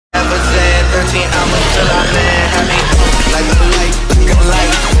See, I'm until I man, have me like a light, like a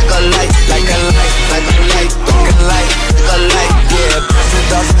light, like a light, like a light, like a light, like a light, like a light. Yeah, busting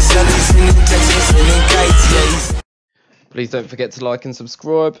dogs and selling, sending texts, sending kites. Yeah. Please don't forget to like and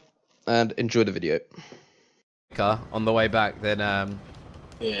subscribe, and enjoy the video. On the way back, then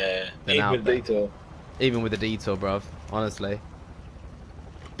yeah, then even out with there. detour. Even with the detour, bruv. Honestly,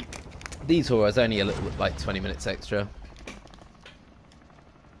 detour was only a little, like 20 minutes extra.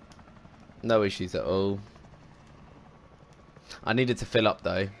 No issues at all. I needed to fill up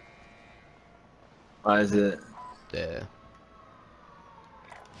though. Why is it? Yeah.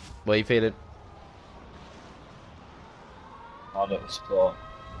 What are you feeling? Our little spot.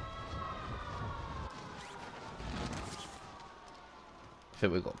 I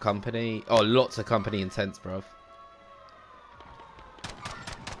think we've got company. Oh, lots of company in tents, bruv.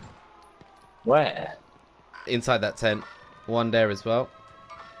 Where? Inside that tent. One there as well.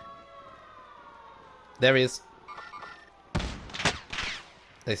 There he is.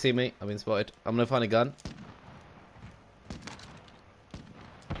 They see me. I've been spotted. I'm gonna find a gun.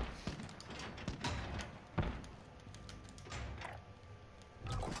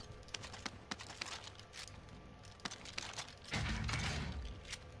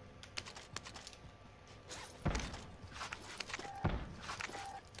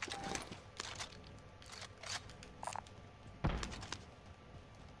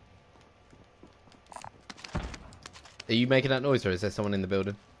 Are you making that noise, or is there someone in the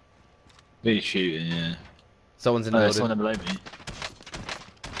building? He's shooting, yeah. Someone's in the There's building. someone below me.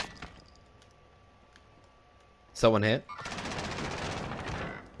 Someone here.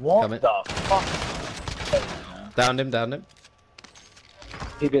 What Coming. the fuck? Downed him, downed him.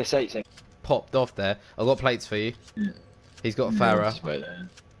 PBS 8 Popped off there. I've got plates for you. Yeah. He's got a Farah. Just wait there.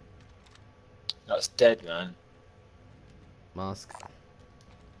 That's dead, man. Mask.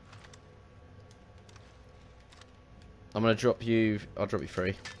 I'm gonna drop you. I'll drop you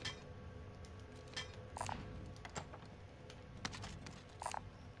 3.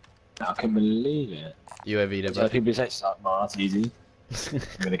 I can believe it. UAV there, So bro. PBS 8 start, no, that's easy. I'm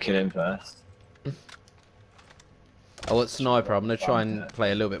gonna kill him first. I got sniper. I'm gonna try and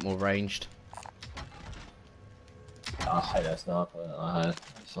play a little bit more ranged. I hate that sniper. I had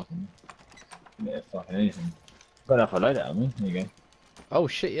fucking. Yeah, fucking anything. Got enough for loadout, haven't we? There you go. Oh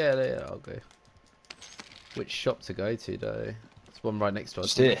shit! Yeah, yeah. I'll go. Which shop to go to though? There's one right next to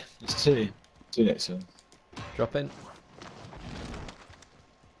us. Just here. There's two. Two next to him. Drop in.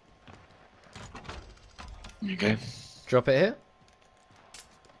 There you go. Drop it here.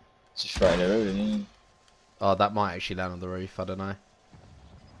 It's just right in the road, isn't it? Oh, that might actually land on the roof. I don't know.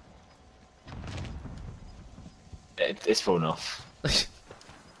 It's fallen off.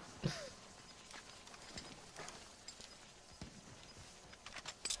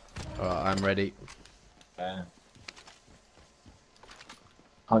 Alright, I'm ready.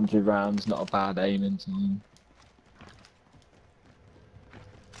 100 rounds, not a bad aiming time.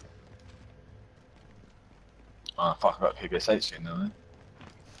 Oh fuck, I got PBS 8 soon now,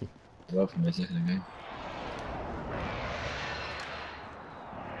 eh? Well from a second ago.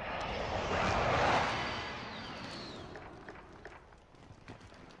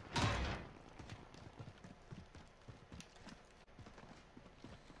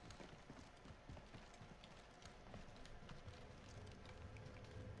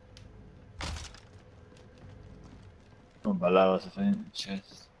 One below us, I think.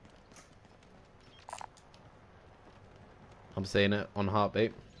 Chest. I'm seeing it on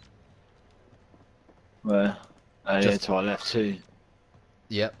heartbeat. Where? Oh yeah, Just- to our left too.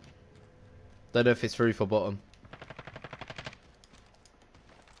 Yep. Don't know if it's roof or bottom.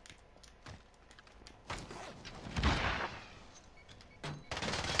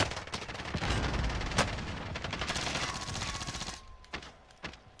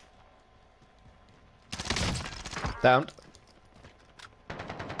 Downed.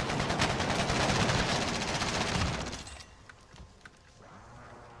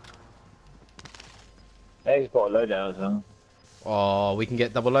 They've got a loadout as well. Oh, we can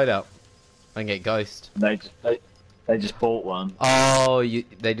get double loadout. And get ghost. They just bought one. Oh,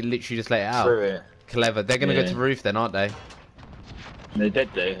 they literally just let it out. Through it. Clever. They're gonna go Yeah. to roof then, aren't they? And they're dead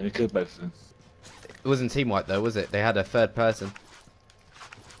though. We killed both of them. It wasn't team wipe though, was it? They had a third person.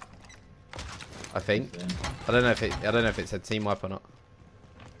 I think. Yeah. I don't know if it said team wipe or not.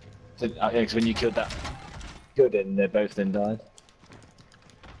 So, yeah, because when you killed that, killed it, and they both then died.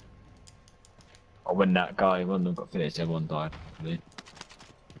 Or when that guy, one of them got finished, everyone died. Probably.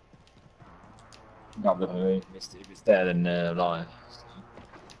 Can't look at me. If it's there, then they're alive.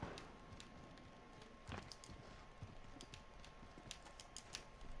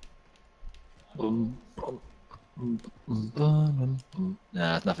 Nah,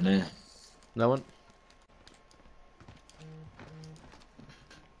 there's nothing here. No one?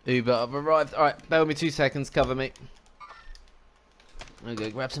 Uber, I've arrived. Alright, bear with me 2 seconds, cover me. I'm gonna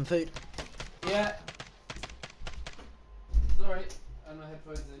go grab some food. Yeah. Sorry, I have my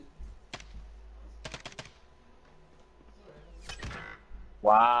headphones in.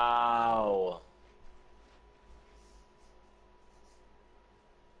 Wow.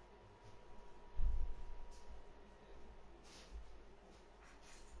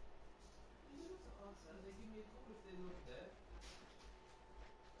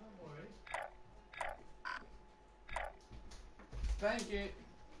 Thank you.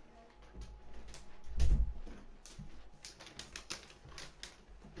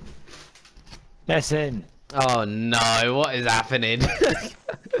 Listen. Oh no, what is happening? I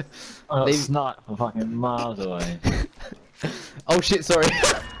got Leave- sniped from fucking miles away. Oh shit, sorry.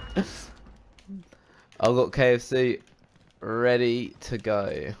 I've got KFC ready to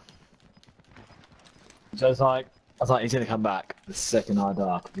go. So I was like, he's gonna come back the second I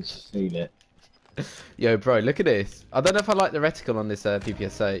die. I could just feel it. Yo, bro, look at this. I don't know if I like the reticle on this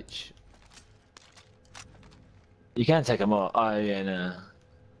PPSH. You can take them off. Oh yeah, no.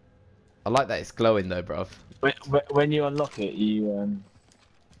 I like that it's glowing though, bruv. When you unlock it, you'll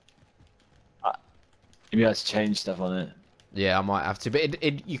be able to change stuff on it. Yeah, I might have to, but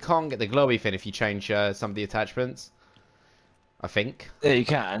you can't get the glowy thing if you change some of the attachments. I think. Yeah, you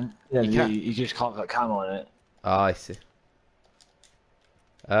can. Yeah, You can. You just can't put cam on it. Oh, I see.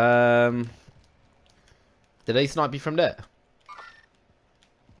 Did they snipe you from there?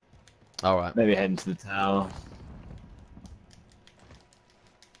 Alright. Maybe heading to the tower.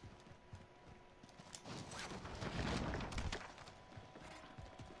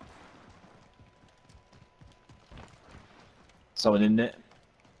 Someone in it.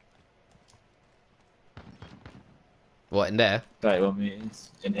 What, in there? 31 meters.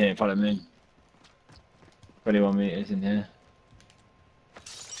 In here, in front of me. 21 meters in here.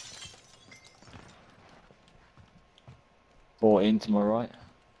 Fourteen to my right.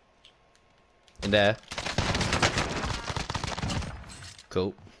 In there.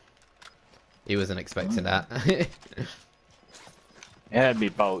 Cool. He wasn't expecting that. Yeah, it'd be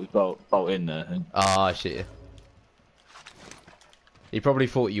bolt in there. I think. Ah, shit. He probably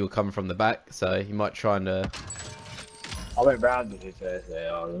thought you were coming from the back, so he might try and I went round with it first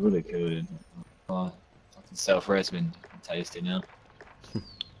there. I would have killed him. Oh, fucking self-res been tasty now.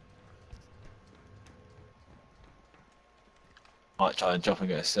 Might try and drop and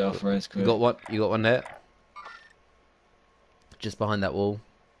get a self-res quick. You got one there. Just behind that wall.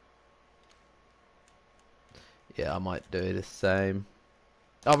 Yeah, I might do the same.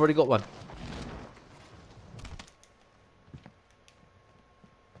 I've already got one.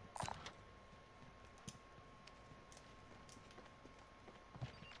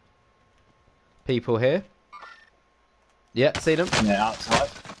 People here. Yeah, see them? Yeah, outside.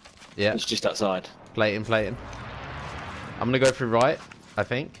 Yeah. It's just outside. Plating. I'm gonna go through right, I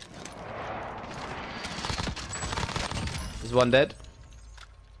think. There's one dead.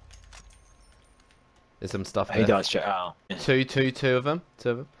 There's some stuff He there. died straight out. Yeah. Two of them.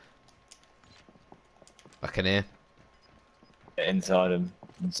 I can hear. Inside him.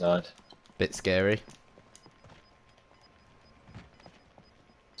 Inside. Bit scary.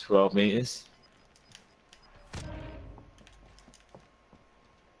 12 meters.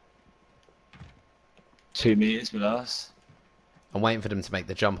 Two meters below us. I'm waiting for them to make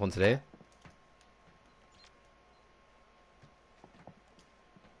the jump onto there.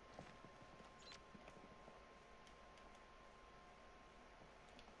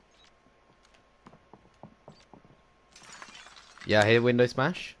 Yeah, I hear window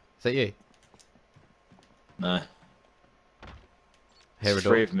smash. Is that you? No. Hear a There's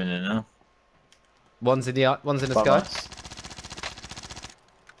door. 3 of them in there now. One's in the Above sky. us.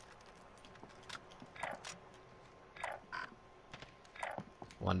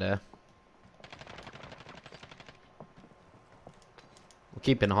 One there. We're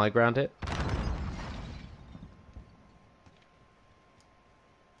keeping high ground it.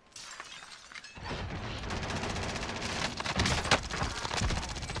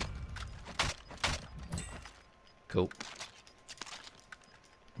 Cool.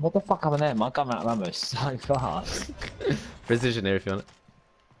 What the fuck happened there? My gun out of ammo so fast. Precision here if you want it.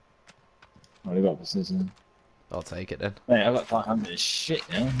 Oh, we got precision. I'll take it then. Mate, I got 500 shit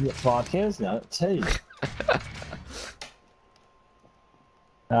now. You got 5 kills now. 2.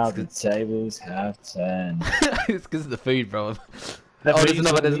 How the tables have turned. It's because of the food, bro. Oh, there's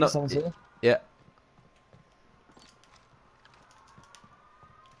another. Yeah.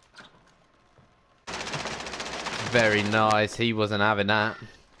 Very nice. He wasn't having that.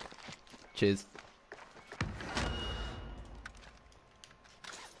 Cheers.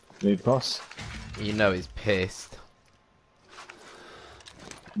 Lead boss. You know he's pissed.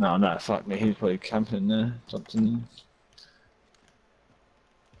 No, fuck me. He's probably camping in there. Jumped in there.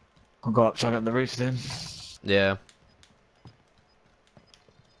 I'll go up, try to get on the roof with him. Yeah.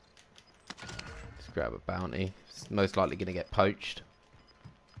 Just grab a bounty. It's most likely going to get poached.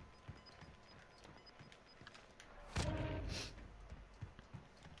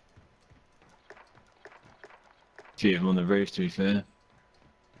 Few of them on the roof, to be fair.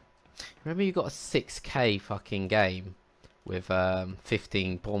 Remember you got a 6k fucking game with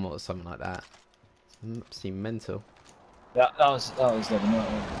 15 bomb or something like that. Seemed mental. That was level 9.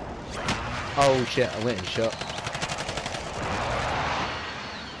 Oh shit, I went and shot.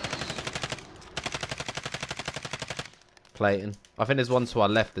 Plating. I think there's one to our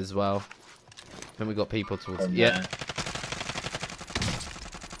left as well. Then we got people towards. Yeah.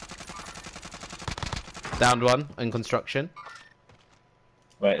 Downed one in construction.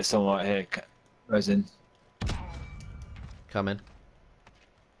 Wait, there's someone right here. Resin. Coming.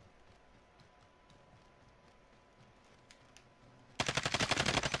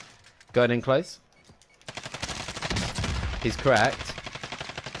 Going in close. He's cracked.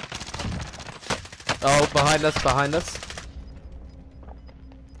 Oh, behind us, behind us.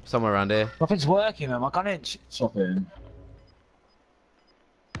 Somewhere around here. Nothing's working, man. I can't stop him.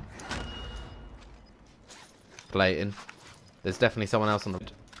 Blatant. There's definitely someone else on the.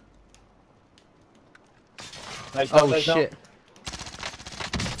 Oh shit.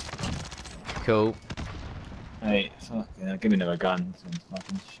 Cool. Hey, fuck yeah, give me another gun. Some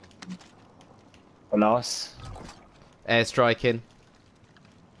fucking shit. Alas. Airstriking.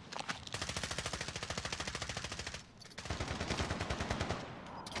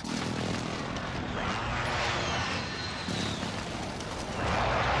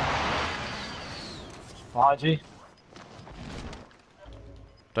 Behind you.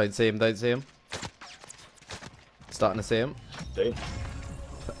 Don't see him, don't see him. Starting to see him. Dude.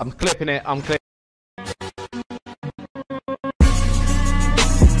 I'm clipping it, I'm clipping.